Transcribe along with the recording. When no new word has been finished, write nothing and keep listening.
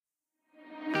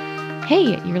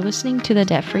Hey, you're listening to the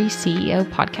Debt Free CEO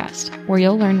podcast, where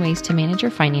you'll learn ways to manage your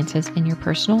finances in your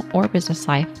personal or business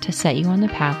life to set you on the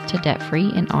path to debt free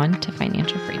and on to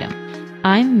financial freedom.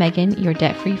 I'm Megan, your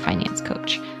debt free finance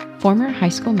coach, former high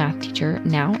school math teacher,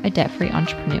 now a debt free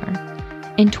entrepreneur.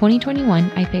 In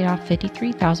 2021, I paid off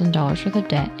 $53,000 worth of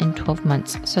debt in 12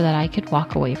 months so that I could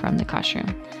walk away from the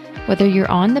classroom. Whether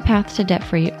you're on the path to debt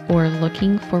free or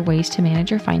looking for ways to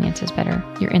manage your finances better,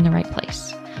 you're in the right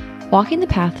place. Walking the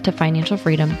path to financial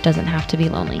freedom doesn't have to be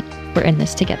lonely. We're in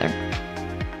this together.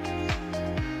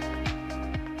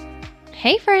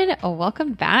 Hey friend,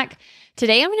 welcome back.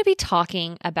 Today I'm going to be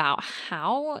talking about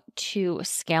how to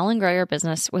scale and grow your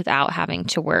business without having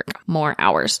to work more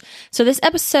hours. So this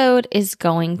episode is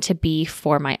going to be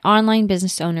for my online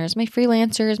business owners, my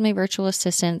freelancers, my virtual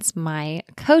assistants, my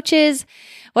coaches,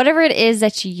 whatever it is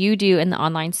that you do in the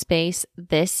online space,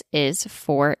 this is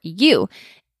for you.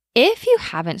 If you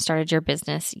haven't started your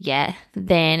business yet,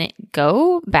 then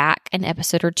go back an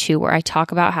episode or two where I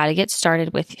talk about how to get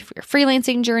started with your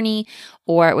freelancing journey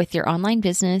or with your online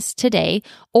business today,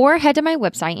 or head to my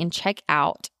website and check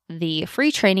out the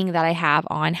free training that I have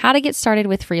on how to get started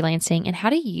with freelancing and how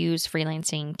to use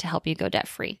freelancing to help you go debt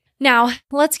free. Now,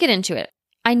 let's get into it.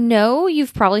 I know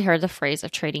you've probably heard the phrase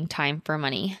of trading time for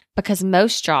money because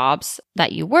most jobs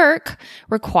that you work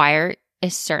require a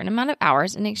certain amount of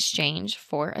hours in exchange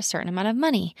for a certain amount of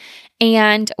money.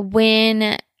 And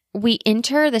when we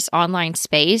enter this online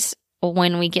space,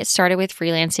 when we get started with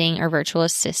freelancing or virtual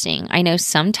assisting, I know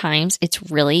sometimes it's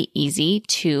really easy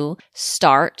to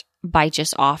start by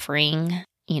just offering,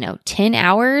 10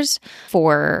 hours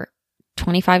for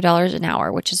 $25 an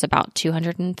hour, which is about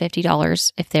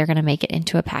 $250 if they're going to make it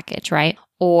into a package, right?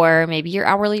 Or maybe your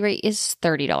hourly rate is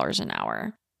 $30 an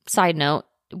hour. Side note,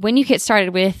 when you get started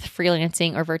with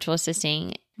freelancing or virtual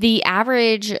assisting, the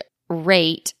average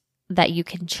rate that you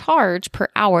can charge per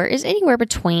hour is anywhere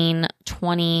between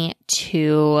 $20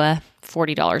 to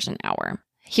 $40 an hour.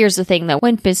 Here's the thing though,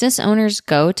 when business owners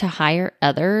go to hire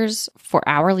others for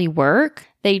hourly work,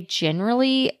 they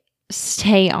generally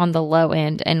stay on the low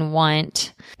end and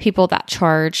want people that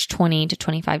charge $20 to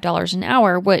 $25 an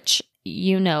hour, which,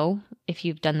 if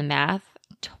you've done the math,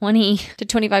 $20 to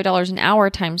 $25 an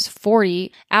hour times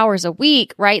 40 hours a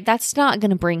week, right? That's not going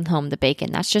to bring home the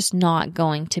bacon. That's just not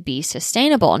going to be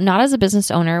sustainable. Not as a business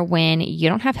owner when you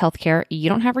don't have healthcare, you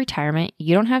don't have retirement,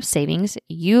 you don't have savings,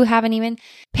 you haven't even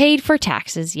paid for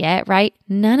taxes yet, right?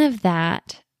 None of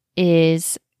that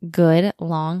is good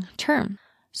long term.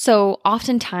 So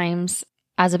oftentimes,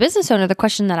 as a business owner, the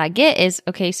question that I get is,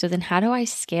 okay, so then how do I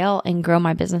scale and grow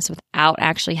my business without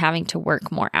actually having to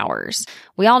work more hours?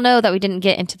 We all know that we didn't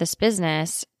get into this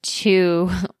business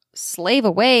to slave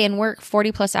away and work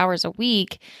 40 plus hours a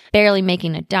week, barely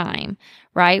making a dime,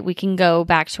 right? We can go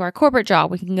back to our corporate job.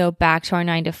 We can go back to our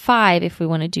 9 to 5 if we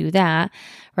want to do that,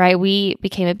 right? We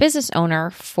became a business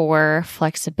owner for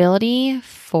flexibility,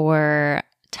 for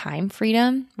time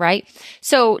freedom, right?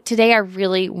 So today I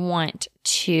really want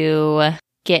to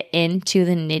get into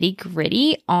the nitty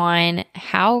gritty on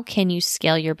how can you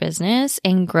scale your business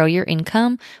and grow your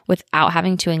income without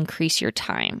having to increase your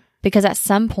time. Because at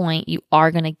some point you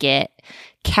are going to get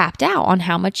capped out on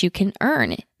how much you can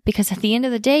earn. Because at the end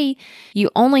of the day, you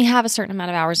only have a certain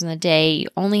amount of hours in the day. You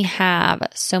only have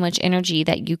so much energy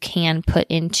that you can put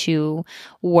into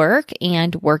work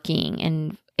and working.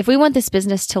 And if we want this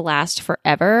business to last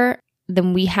forever,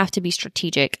 then we have to be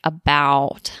strategic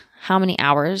about how many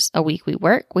hours a week we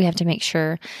work. We have to make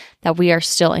sure that we are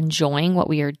still enjoying what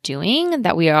we are doing,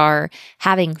 that we are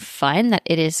having fun, that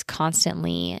it is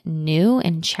constantly new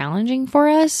and challenging for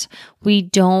us. We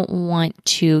don't want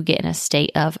to get in a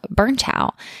state of burnt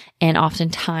out. And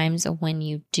oftentimes when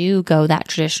you do go that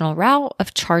traditional route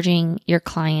of charging your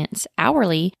clients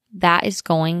hourly, that is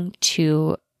going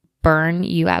to burn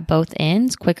you at both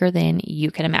ends quicker than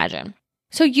you can imagine.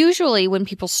 So usually when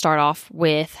people start off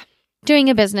with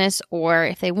doing a business, or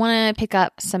if they want to pick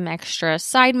up some extra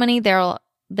side money,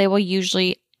 they will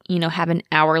usually, have an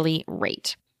hourly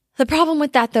rate. The problem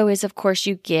with that though is, of course,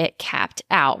 you get capped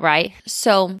out, right?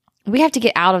 So we have to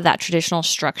get out of that traditional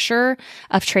structure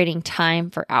of trading time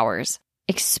for hours,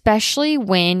 especially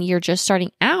when you're just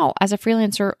starting out as a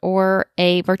freelancer or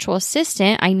a virtual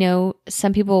assistant. I know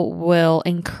some people will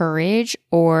encourage,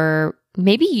 or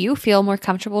maybe you feel more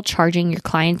comfortable charging your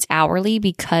clients hourly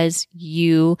because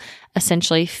you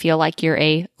essentially feel like you're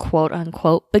a quote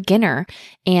unquote beginner.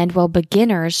 And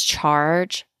beginners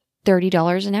charge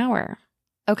 $30 an hour.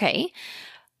 Okay,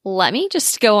 let me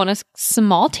just go on a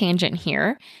small tangent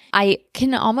here. I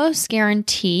can almost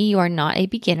guarantee you are not a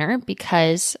beginner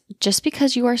because just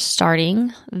because you are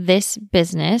starting this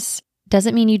business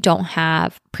doesn't mean you don't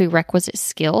have prerequisite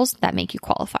skills that make you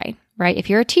qualified, right? If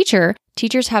you're a teacher,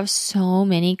 teachers have so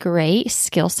many great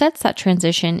skill sets that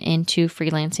transition into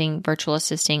freelancing, virtual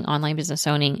assisting, online business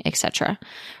owning, etc.,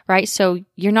 right? So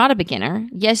you're not a beginner.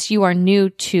 Yes, you are new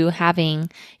to having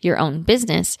your own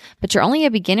business, but you're only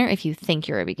a beginner if you think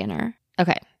you're a beginner.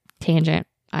 Okay, tangent.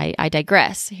 I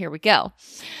digress. Here we go.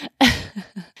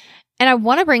 And I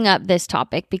want to bring up this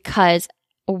topic because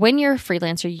when you're a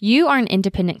freelancer, you are an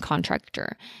independent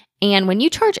contractor. And when you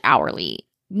charge hourly,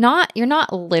 you're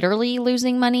not literally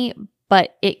losing money,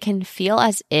 but it can feel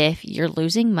as if you're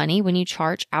losing money when you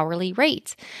charge hourly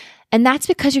rates. And that's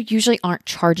because you usually aren't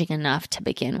charging enough to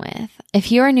begin with. If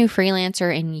you're a new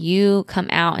freelancer and you come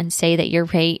out and say that your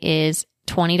rate is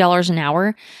 $20 an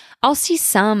hour, I'll see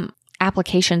some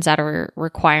applications that are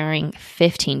requiring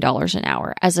 $15 an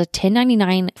hour. As a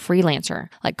 1099 freelancer,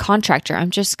 like contractor,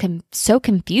 I'm just so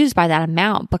confused by that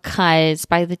amount, because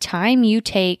by the time you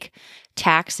take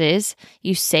taxes,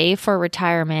 you save for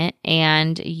retirement,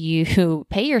 and you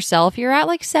pay yourself, you're at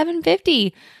like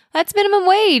 $7.50. That's minimum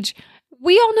wage.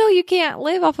 We all know you can't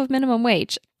live off of minimum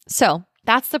wage. So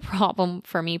that's the problem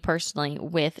for me personally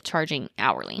with charging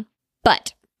hourly.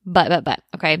 But,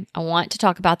 okay, I want to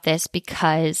talk about this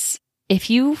because if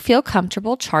you feel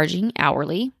comfortable charging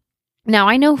hourly, now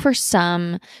I know for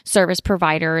some service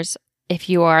providers, if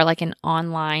you are like an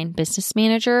online business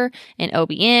manager in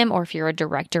OBM, or if you're a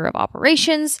director of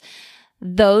operations,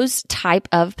 those type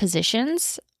of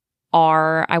positions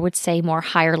are, I would say, more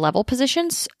higher level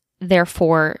positions.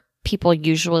 Therefore, people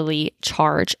usually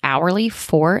charge hourly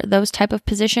for those type of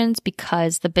positions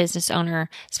because the business owner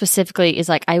specifically is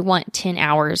like, I want 10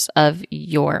 hours of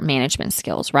your management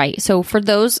skills, right? So for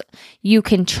those, you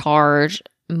can charge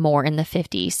more in the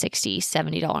 $50, $60,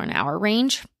 $70 an hour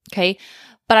range, okay?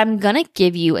 But I'm going to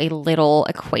give you a little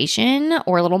equation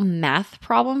or a little math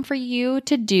problem for you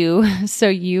to do so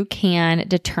you can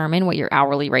determine what your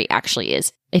hourly rate actually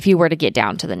is if you were to get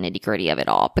down to the nitty-gritty of it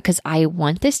all, because I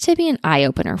want this to be an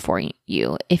eye-opener for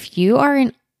you. If you are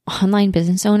an online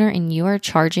business owner and you are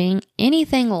charging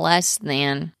anything less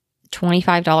than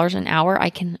 $25 an hour, I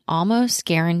can almost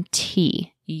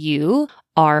guarantee you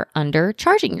are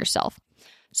undercharging yourself.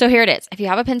 So here it is. If you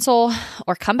have a pencil,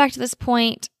 or come back to this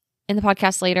point in the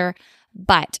podcast later,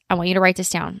 but I want you to write this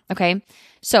down, okay?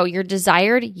 So your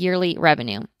desired yearly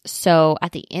revenue. So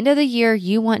at the end of the year,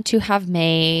 you want to have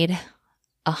made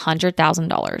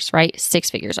 $100,000, right? 6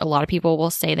 figures. A lot of people will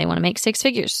say they want to make 6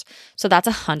 figures. So that's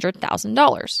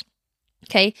 $100,000.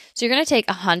 Okay. So you're going to take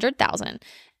 100,000,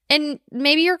 and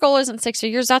maybe your goal isn't 6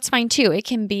 figures. That's fine too. It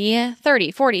can be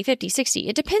 30, 40, 50, 60.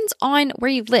 It depends on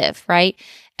where you live, right?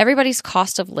 Everybody's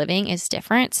cost of living is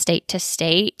different, state to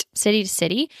state, city to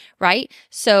city, right?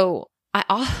 So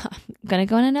I'm going to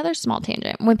go on another small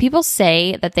tangent. When people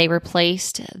say that they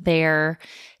replaced their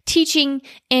teaching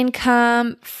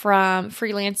income from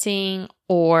freelancing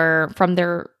or from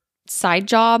their side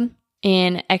job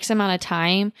in X amount of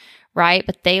time, right?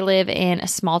 But they live in a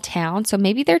small town. So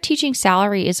maybe their teaching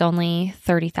salary is only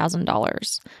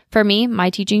 $30,000. For me, my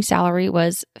teaching salary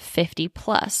was 50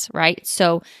 plus, right?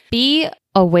 So be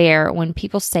aware when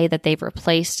people say that they've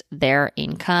replaced their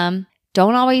income.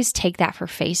 Don't always take that for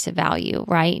face value,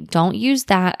 right? Don't use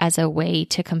that as a way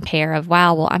to compare of,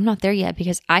 wow, well, I'm not there yet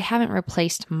because I haven't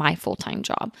replaced my full-time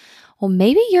job. Well,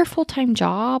 maybe your full-time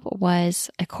job was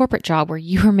a corporate job where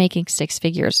you were making 6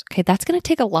 figures. Okay, that's going to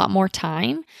take a lot more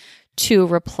time to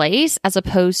replace as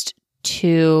opposed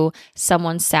to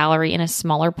someone's salary in a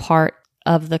smaller part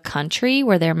of the country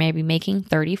where they're maybe making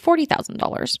 $30,000,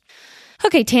 $40,000.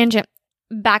 Okay, tangent.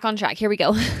 Back on track. Here we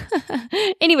go.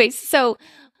 Anyways, so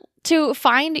to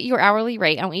find your hourly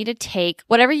rate, I want you to take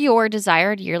whatever your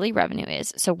desired yearly revenue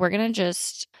is. So we're going to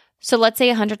so let's say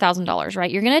 $100,000, right?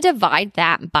 You're going to divide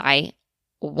that by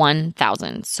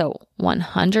 1,000. So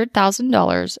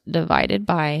 $100,000 divided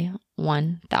by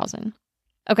 1,000.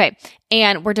 Okay.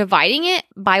 And we're dividing it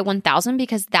by 1,000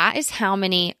 because that is how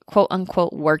many quote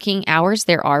unquote working hours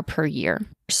there are per year.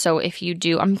 So if you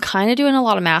do, I'm kind of doing a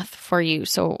lot of math for you.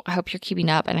 So I hope you're keeping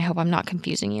up and I hope I'm not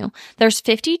confusing you. There's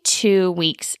 52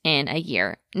 weeks in a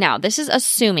year. Now, this is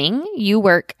assuming you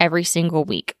work every single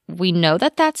week. We know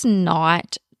that that's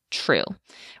not true,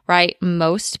 right?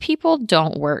 Most people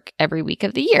don't work every week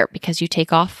of the year because you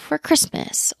take off for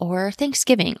Christmas or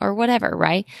Thanksgiving or whatever,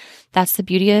 right? That's the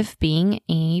beauty of being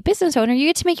a business owner. You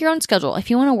get to make your own schedule. If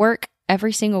you want to work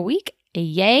every single week,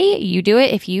 yay, you do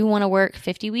it. If you want to work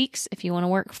 50 weeks, if you want to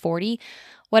work 40,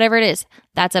 whatever it is,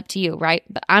 that's up to you, right?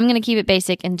 But I'm going to keep it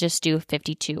basic and just do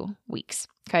 52 weeks,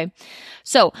 okay?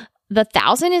 So the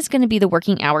 1,000 is going to be the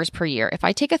working hours per year. If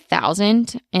I take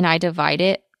 1,000 and I divide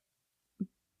it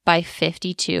by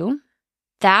 52,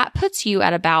 that puts you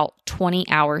at about 20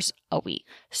 hours a week.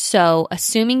 So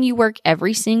assuming you work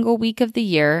every single week of the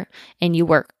year and you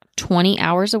work 20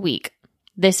 hours a week,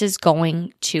 this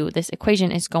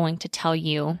equation is going to tell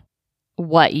you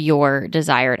what your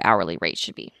desired hourly rate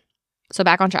should be. So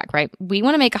back on track, right? We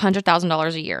want to make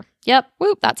 $100,000 a year. Yep.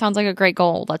 Whoop. That sounds like a great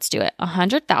goal. Let's do it.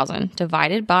 100,000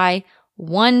 divided by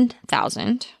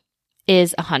 1,000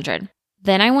 is 100.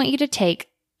 Then I want you to take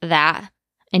that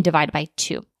and divide by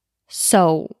 2.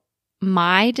 So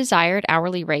my desired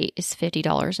hourly rate is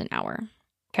 $50 an hour.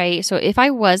 Okay. So if I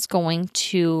was going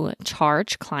to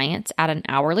charge clients at an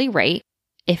hourly rate,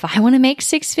 if I want to make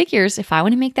 6 figures, if I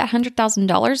want to make that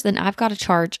 $100,000, then I've got to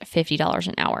charge $50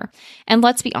 an hour. And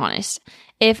let's be honest,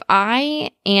 if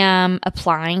I am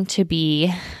applying to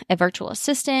be a virtual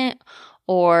assistant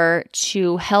or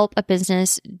to help a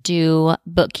business do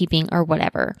bookkeeping or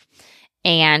whatever,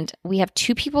 and we have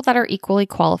 2 people that are equally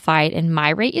qualified, and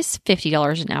my rate is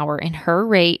 $50 an hour and her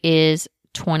rate is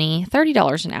 $20,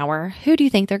 $30 an hour, who do you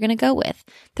think they're going to go with?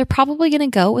 They're probably going to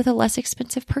go with a less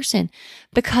expensive person,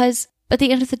 because at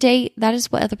the end of the day, that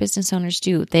is what other business owners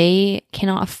do. They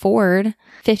cannot afford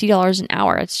 $50 an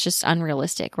hour. It's just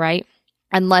unrealistic, right?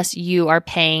 Unless you are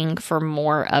paying for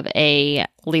more of a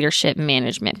leadership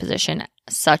management position,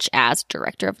 such as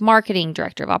director of marketing,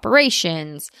 director of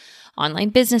operations, online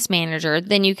business manager,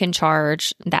 then you can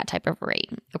charge that type of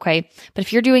rate, okay? But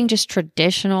if you're doing just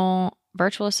traditional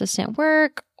virtual assistant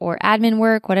work or admin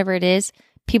work, whatever it is,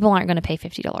 people aren't going to pay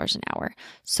 $50 an hour.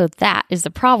 So that is the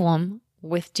problem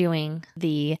with doing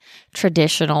the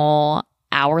traditional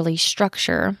hourly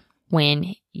structure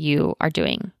when you are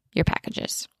doing your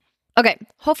packages. Okay,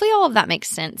 hopefully all of that makes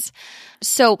sense.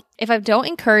 So if I don't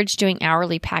encourage doing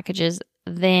hourly packages,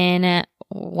 then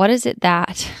what is it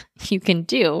that you can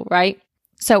do, right?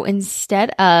 So instead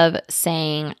of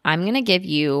saying, I'm going to give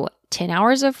you 10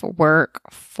 hours of work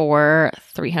for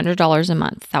 $300 a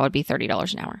month, that would be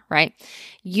 $30 an hour, right?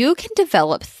 You can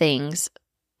develop things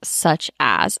such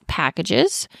as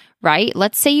packages, right?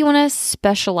 Let's say you want to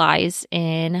specialize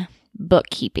in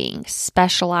bookkeeping,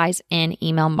 specialize in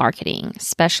email marketing,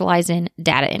 specialize in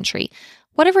data entry,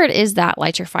 whatever it is that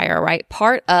lights your fire, right?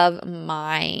 Part of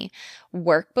my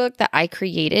workbook that I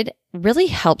created really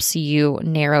helps you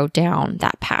narrow down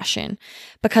that passion,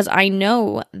 because I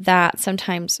know that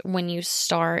sometimes when you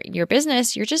start your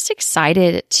business, you're just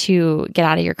excited to get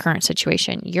out of your current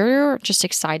situation. You're just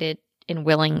excited and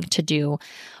willing to do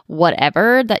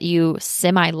whatever that you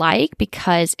semi-like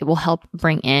because it will help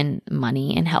bring in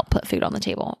money and help put food on the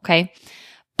table, okay?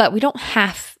 But we don't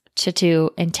have to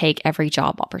do and take every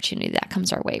job opportunity that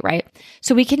comes our way, right?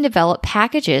 So we can develop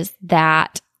packages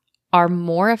that are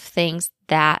more of things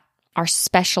that are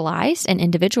specialized and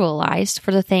individualized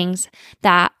for the things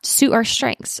that suit our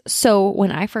strengths. So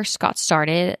when I first got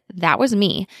started, that was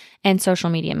me and social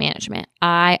media management.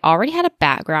 I already had a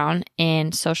background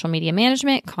in social media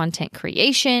management, content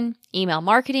creation, email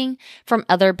marketing from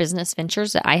other business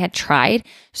ventures that I had tried.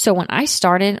 So when I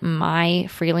started my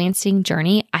freelancing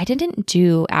journey, I didn't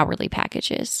do hourly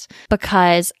packages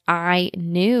because I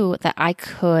knew that I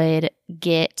could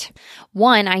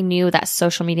I knew that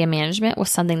social media management was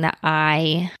something that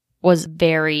I was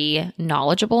very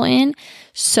knowledgeable in.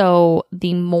 So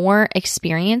the more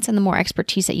experience and the more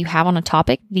expertise that you have on a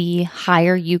topic, the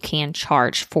higher you can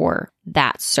charge for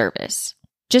that service.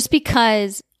 Just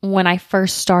because when I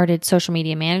first started social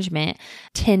media management,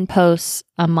 10 posts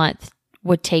a month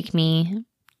would take me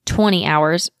 20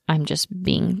 hours. I'm just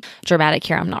being dramatic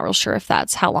here. I'm not real sure if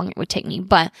that's how long it would take me,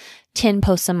 but 10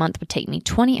 posts a month would take me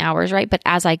 20 hours, right? But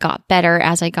as I got better,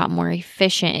 as I got more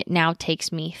efficient, it now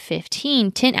takes me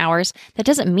 10 hours. That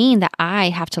doesn't mean that I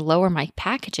have to lower my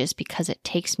packages because it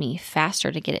takes me faster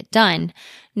to get it done.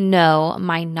 No,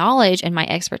 my knowledge and my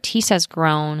expertise has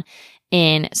grown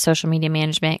in social media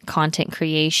management, content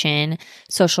creation,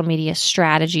 social media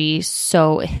strategy.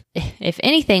 So if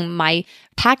anything, my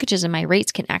packages and my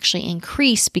rates can actually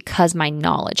increase because my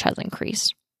knowledge has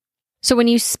increased. So when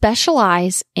you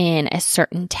specialize in a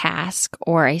certain task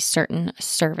or a certain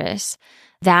service,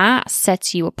 that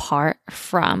sets you apart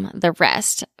from the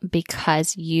rest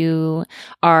because you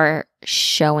are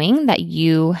showing that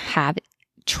you have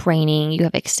training, you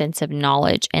have extensive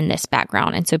knowledge in this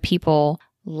background. And so people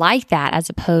like that as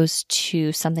opposed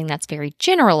to something that's very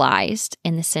generalized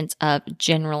in the sense of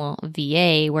general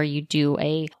VA where you do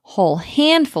a whole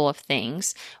handful of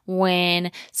things.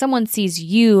 When someone sees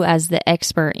you as the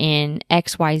expert in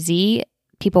XYZ,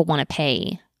 people want to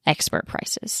pay expert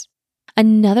prices.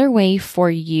 Another way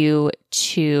for you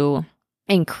to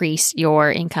increase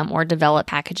your income or develop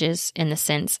packages in the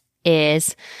sense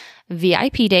is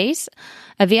VIP days.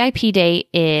 A VIP day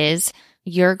is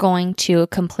you're going to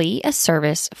complete a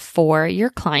service for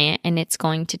your client and it's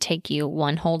going to take you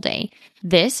one whole day.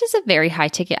 This is a very high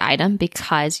ticket item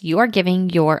because you are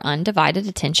giving your undivided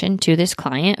attention to this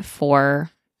client for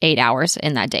 8 hours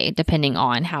in that day, depending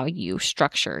on how you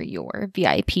structure your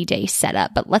VIP day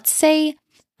setup. But let's say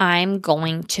I'm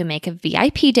going to make a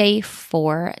VIP day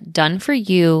for done for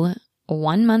you,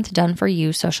 1 month done for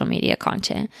you social media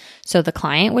content. So the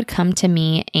client would come to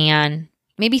me and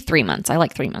maybe 3 months. I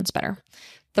like 3 months better.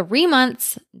 3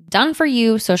 months done for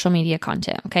you social media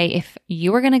content. Okay. If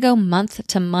you were going to go month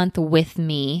to month with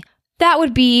me, that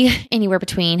would be anywhere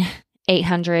between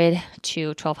 $800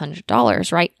 to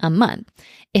 $1,200, right? A month.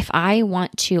 If I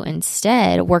want to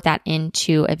instead work that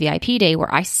into a VIP day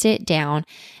where I sit down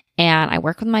and I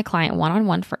work with my client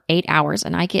one-on-one for 8 hours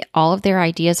and I get all of their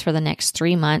ideas for the next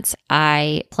 3 months.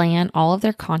 I plan all of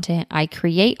their content. I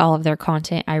create all of their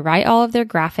content. I write all of their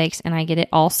graphics and I get it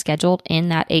all scheduled in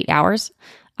that 8 hours.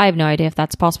 I have no idea if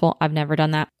that's possible. I've never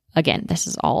done that. Again, this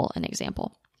is all an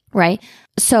example, right?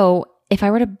 So if I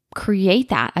were to create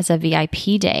that as a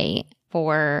VIP day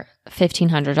for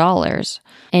 $1,500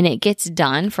 and it gets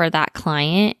done for that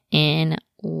client in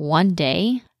one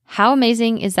day, how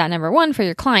amazing is that, number one, for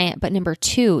your client, but number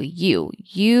two,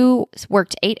 you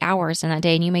worked 8 hours in that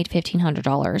day and you made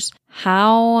 $1,500.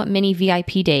 How many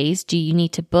VIP days do you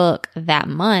need to book that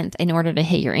month in order to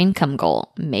hit your income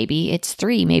goal? Maybe it's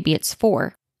 3, maybe it's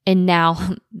 4. And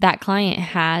now that client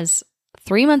has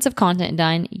 3 months of content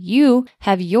done. You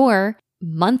have your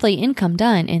monthly income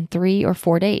done in 3 or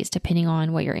 4 days, depending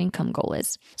on what your income goal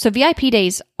is. So VIP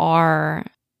days are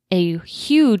a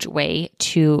huge way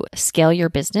to scale your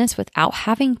business without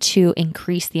having to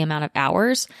increase the amount of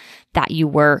hours that you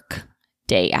work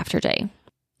day after day.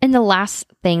 And the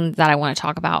last thing that I want to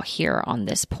talk about here on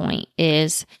this point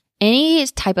is any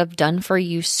type of done for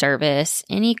you service,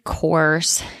 any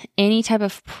course, any type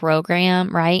of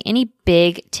program, right? Any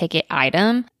big ticket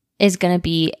item is going to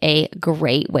be a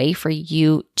great way for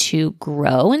you to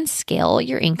grow and scale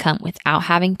your income without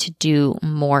having to do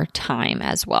more time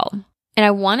as well. And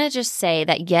I want to just say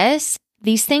that yes,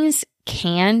 these things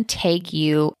can take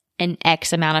you an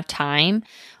X amount of time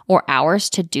or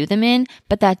hours to do them in,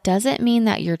 but that doesn't mean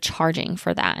that you're charging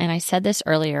for that. And I said this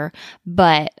earlier,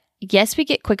 but yes, we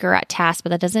get quicker at tasks,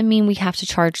 but that doesn't mean we have to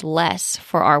charge less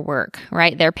for our work,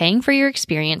 right? They're paying for your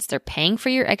experience. They're paying for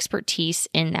your expertise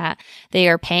in that. They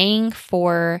are paying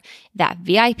for that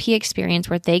VIP experience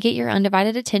where they get your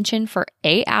undivided attention for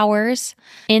 8 hours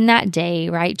in that day,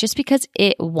 right? Just because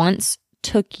it once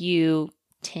took you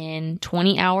 10,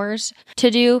 20 hours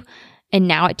to do, and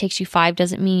now it takes you 5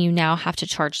 doesn't mean you now have to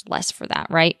charge less for that,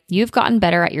 right? You've gotten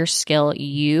better at your skill.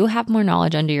 You have more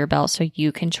knowledge under your belt, so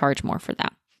you can charge more for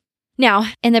that. Now,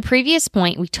 in the previous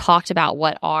point, we talked about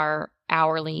what our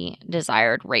hourly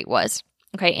desired rate was.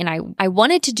 Okay. And I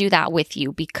wanted to do that with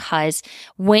you because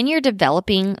when you're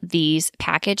developing these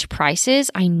package prices,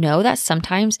 I know that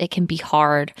sometimes it can be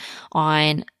hard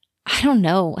on, I don't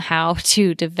know how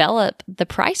to develop the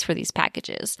price for these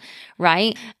packages,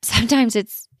 right? Sometimes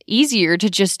it's easier to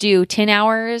just do 10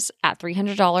 hours at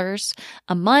 $300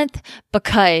 a month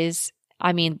because,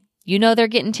 you know they're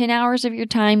getting 10 hours of your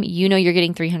time. You know you're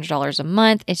getting $300 a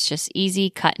month. It's just easy,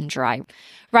 cut and dry,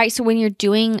 right? So when you're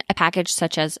doing a package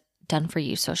such as done for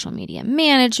you social media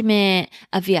management,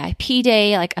 a VIP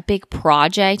day, like a big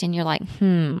project, and you're like,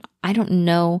 I don't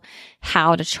know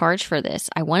how to charge for this.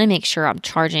 I want to make sure I'm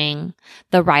charging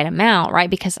the right amount,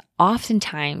 right? Because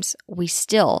oftentimes we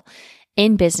still,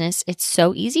 in business, it's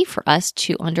so easy for us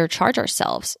to undercharge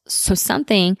ourselves. So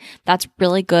something that's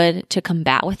really good to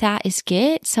combat with that is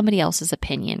get somebody else's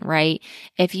opinion, right?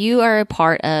 If you are a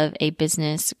part of a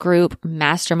business group,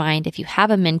 mastermind, if you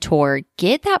have a mentor,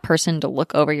 get that person to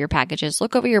look over your packages,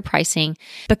 look over your pricing,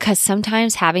 because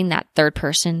sometimes having that third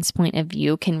person's point of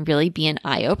view can really be an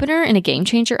eye opener and a game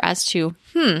changer as to,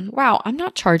 wow, I'm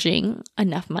not charging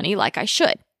enough money like I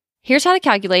should. Here's how to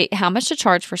calculate how much to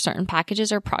charge for certain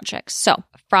packages or projects. So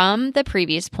from the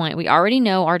previous point, we already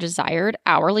know our desired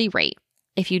hourly rate.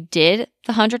 If you did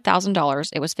the $100,000,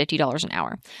 it was $50 an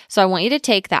hour. So I want you to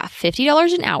take that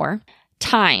 $50 an hour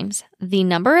times the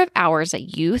number of hours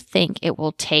that you think it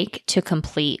will take to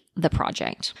complete the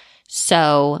project.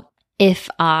 So if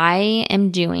I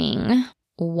am doing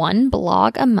one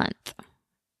blog a month,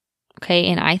 Okay.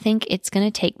 And I think it's going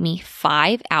to take me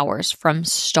 5 hours from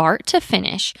start to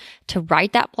finish to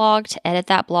write that blog, to edit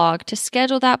that blog, to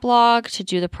schedule that blog, to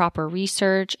do the proper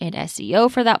research and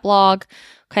SEO for that blog.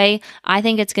 Okay. I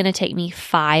think it's going to take me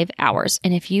 5 hours.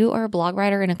 And if you are a blog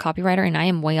writer and a copywriter and I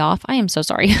am way off, I am so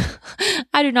sorry.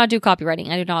 I do not do copywriting.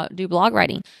 I do not do blog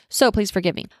writing. So please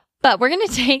forgive me. But we're going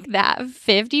to take that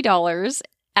 $50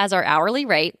 as our hourly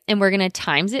rate and we're going to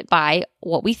times it by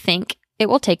what we think it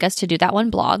will take us to do that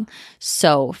one blog.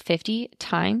 So 50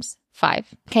 times 5.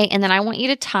 Okay. And then I want you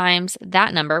to times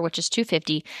that number, which is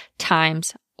 250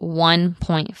 times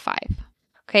 1.5.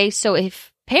 Okay. So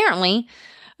if apparently,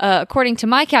 according to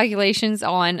my calculations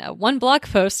on one blog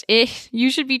post, you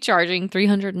should be charging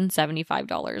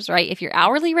 $375, right? If your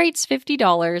hourly rate's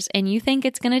 $50 and you think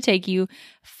it's going to take you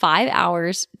 5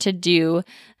 hours to do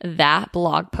that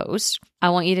blog post, I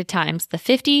want you to times the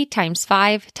 50 times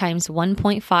 5 times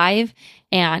 1.5.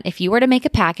 And if you were to make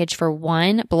a package for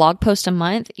one blog post a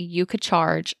month, you could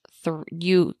charge,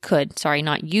 you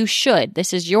should.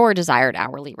 This is your desired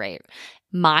hourly rate.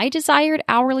 My desired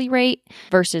hourly rate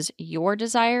versus your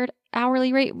desired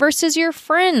hourly rate versus your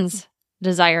friend's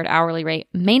desired hourly rate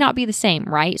may not be the same,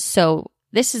 right? So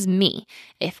this is me.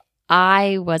 If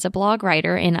I was a blog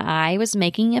writer and I was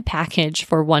making a package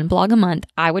for one blog a month,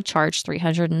 I would charge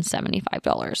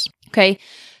 $375. Okay.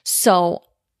 So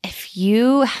if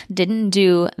you didn't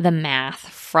do the math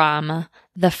from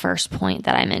the first point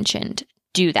that I mentioned,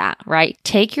 do that, right?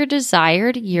 Take your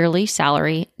desired yearly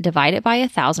salary, divide it by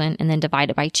 1,000, and then divide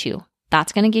it by 2.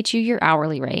 That's going to get you your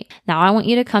hourly rate. Now I want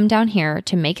you to come down here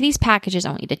to make these packages. I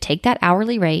want you to take that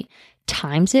hourly rate,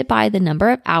 times it by the number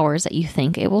of hours that you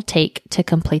think it will take to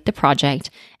complete the project.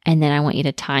 And then I want you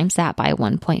to times that by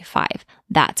 1.5.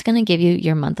 That's going to give you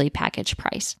your monthly package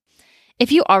price.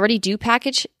 If you already do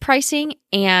package pricing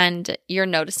and you're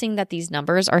noticing that these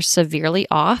numbers are severely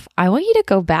off, I want you to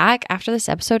go back after this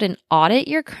episode and audit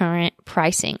your current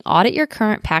pricing, audit your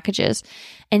current packages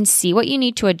and see what you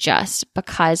need to adjust,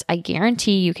 because I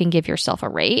guarantee you can give yourself a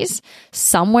raise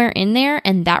somewhere in there.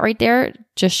 And that right there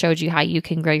just showed you how you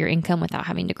can grow your income without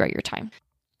having to grow your time.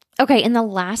 Okay. And the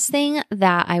last thing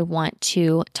that I want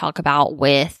to talk about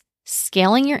with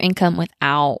scaling your income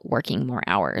without working more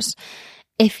hours.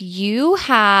 If you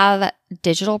have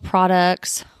digital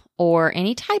products or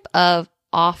any type of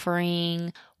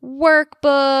offering,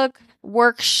 workbook,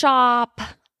 workshop,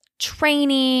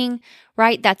 training,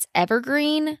 right, that's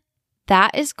evergreen,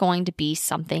 that is going to be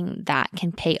something that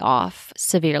can pay off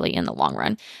severely in the long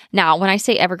run. Now, when I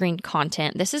say evergreen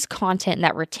content, this is content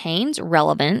that retains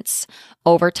relevance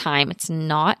over time. It's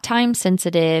not time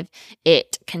sensitive.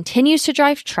 It continues to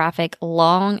drive traffic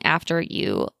long after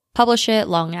you publish it,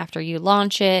 long after you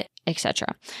launch it,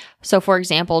 etc. So for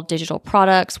example, digital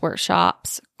products,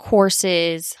 workshops,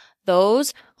 courses,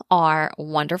 those are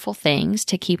wonderful things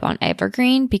to keep on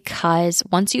evergreen, because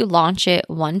once you launch it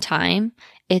one time,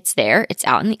 it's there, it's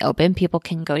out in the open. People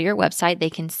can go to your website, they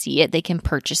can see it, they can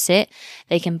purchase it,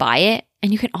 they can buy it,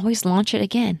 and you can always launch it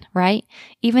again, right?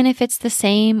 Even if it's the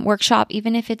same workshop,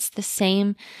 even if it's the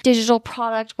same digital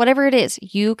product, whatever it is,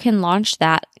 you can launch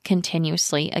that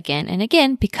continuously again and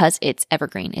again because it's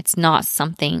evergreen. It's not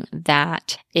something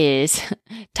that is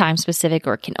time specific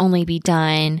or can only be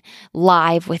done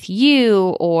live with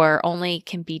you or only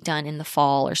can be done in the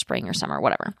fall or spring or summer,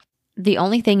 whatever. The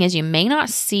only thing is you may not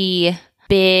see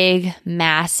big,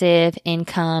 massive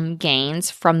income gains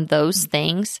from those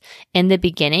things in the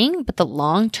beginning, but the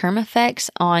long-term effects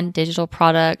on digital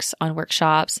products, on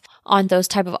workshops, on those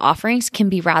type of offerings can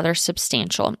be rather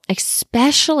substantial,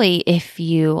 especially if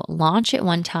you launch it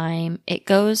one time, it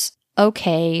goes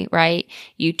okay, right?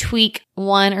 You tweak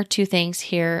one or two things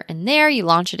here and there, you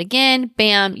launch it again,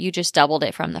 bam, you just doubled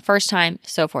it from the first time,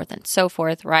 so forth and so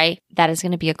forth, right? That is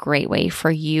going to be a great way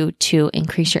for you to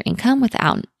increase your income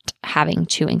without having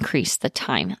to increase the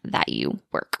time that you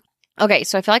work. Okay,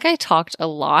 so I feel like I talked a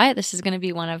lot. This is going to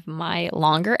be one of my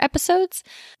longer episodes,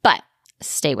 but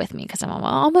stay with me because I'm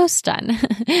almost done.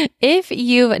 If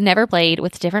you've never played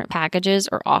with different packages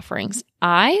or offerings,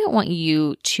 I want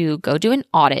you to go do an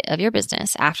audit of your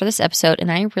business after this episode.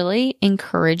 And I really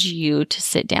encourage you to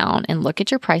sit down and look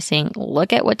at your pricing,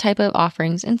 look at what type of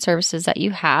offerings and services that you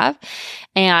have,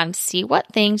 and see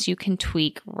what things you can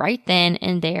tweak right then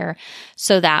and there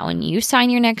so that when you sign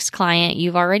your next client,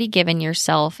 you've already given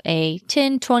yourself a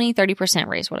 10, 20, 30%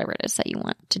 raise, whatever it is that you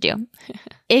want to do.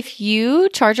 If you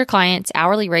charge your clients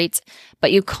hourly rates,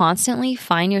 but you constantly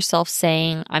find yourself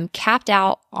saying, I'm capped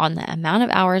out on the amount of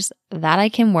hours that I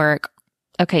can work.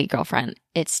 Okay, girlfriend,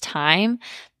 it's time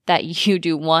that you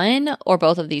do one or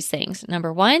both of these things.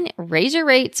 Number one, raise your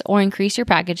rates or increase your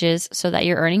packages so that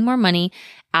you're earning more money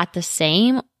at the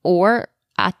same or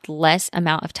at less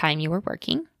amount of time you were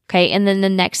working. Okay. And then the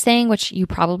next thing, which you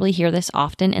probably hear this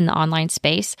often in the online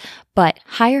space, but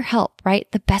hire help,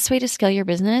 right? The best way to scale your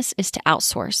business is to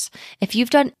outsource. If you've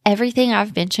done everything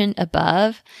I've mentioned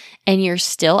above and you're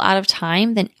still out of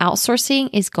time, then outsourcing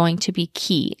is going to be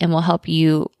key and will help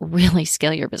you really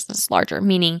scale your business larger,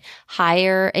 meaning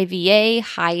hire a VA,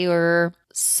 hire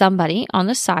somebody on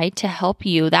the side to help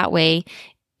you. That way,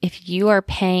 if you are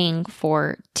paying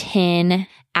for 10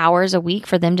 hours a week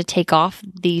for them to take off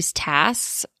these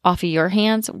tasks off of your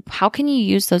hands, how can you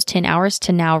use those 10 hours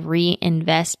to now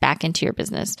reinvest back into your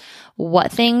business?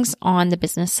 What things on the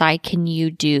business side can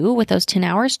you do with those 10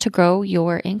 hours to grow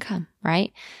your income,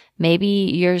 right? Maybe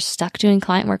you're stuck doing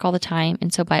client work all the time.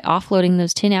 And so by offloading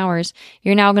those 10 hours,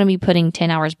 you're now going to be putting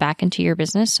 10 hours back into your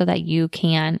business so that you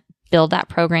can build that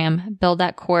program, build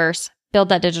that course, build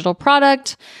that digital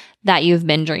product that you've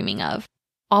been dreaming of.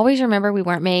 Always remember, we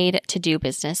weren't made to do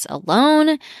business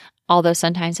alone. Although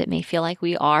sometimes it may feel like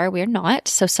we're not.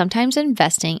 So sometimes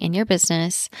investing in your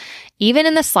business, even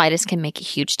in the slightest, can make a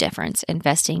huge difference.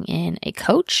 Investing in a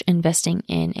coach, investing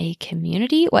in a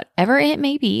community, whatever it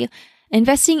may be,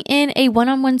 investing in a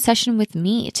one-on-one session with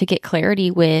me to get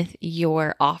clarity with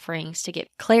your offerings, to get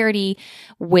clarity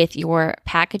with your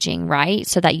packaging, right?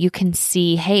 So that you can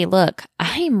see, hey, look,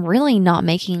 I'm really not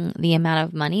making the amount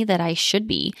of money that I should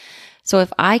be. So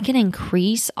if I can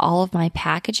increase all of my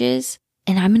packages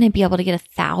and I'm going to be able to get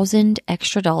 $1,000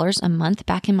 extra a month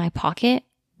back in my pocket,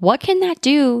 what can that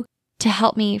do to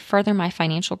help me further my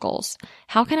financial goals?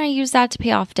 How can I use that to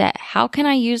pay off debt? How can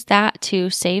I use that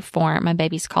to save for my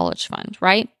baby's college fund,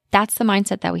 right? That's the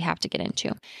mindset that we have to get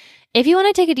into. If you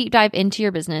want to take a deep dive into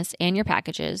your business and your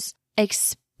packages,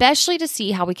 especially to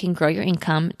see how we can grow your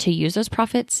income to use those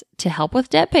profits to help with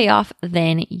debt payoff,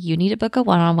 then you need to book a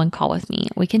one-on-one call with me.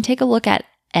 We can take a look at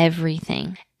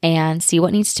everything and see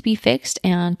what needs to be fixed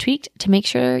and tweaked to make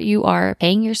sure you are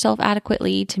paying yourself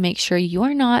adequately, to make sure you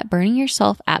are not burning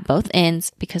yourself at both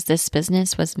ends, because this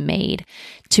business was made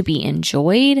to be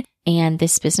enjoyed and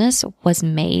this business was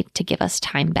made to give us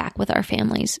time back with our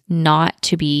families, not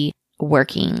to be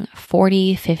working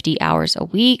 40, 50 hours a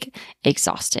week,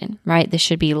 exhausted, right? This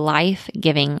should be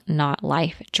life-giving, not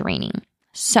life-draining.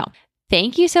 So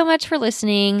thank you so much for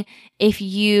listening. If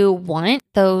you want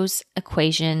those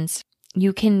equations,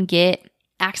 you can get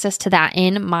access to that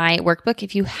in my workbook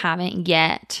if you haven't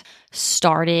yet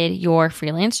started your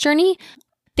freelance journey.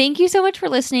 Thank you so much for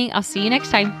listening. I'll see you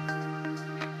next time.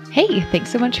 Hey,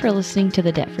 thanks so much for listening to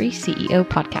the Debt Free CEO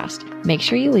podcast. Make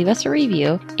sure you leave us a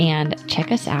review and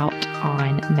check us out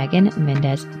on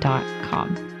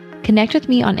meganmendez.com. Connect with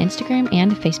me on Instagram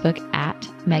and Facebook at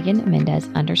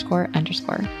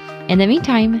meganmendez__. In the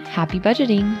meantime, happy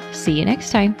budgeting. See you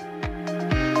next time.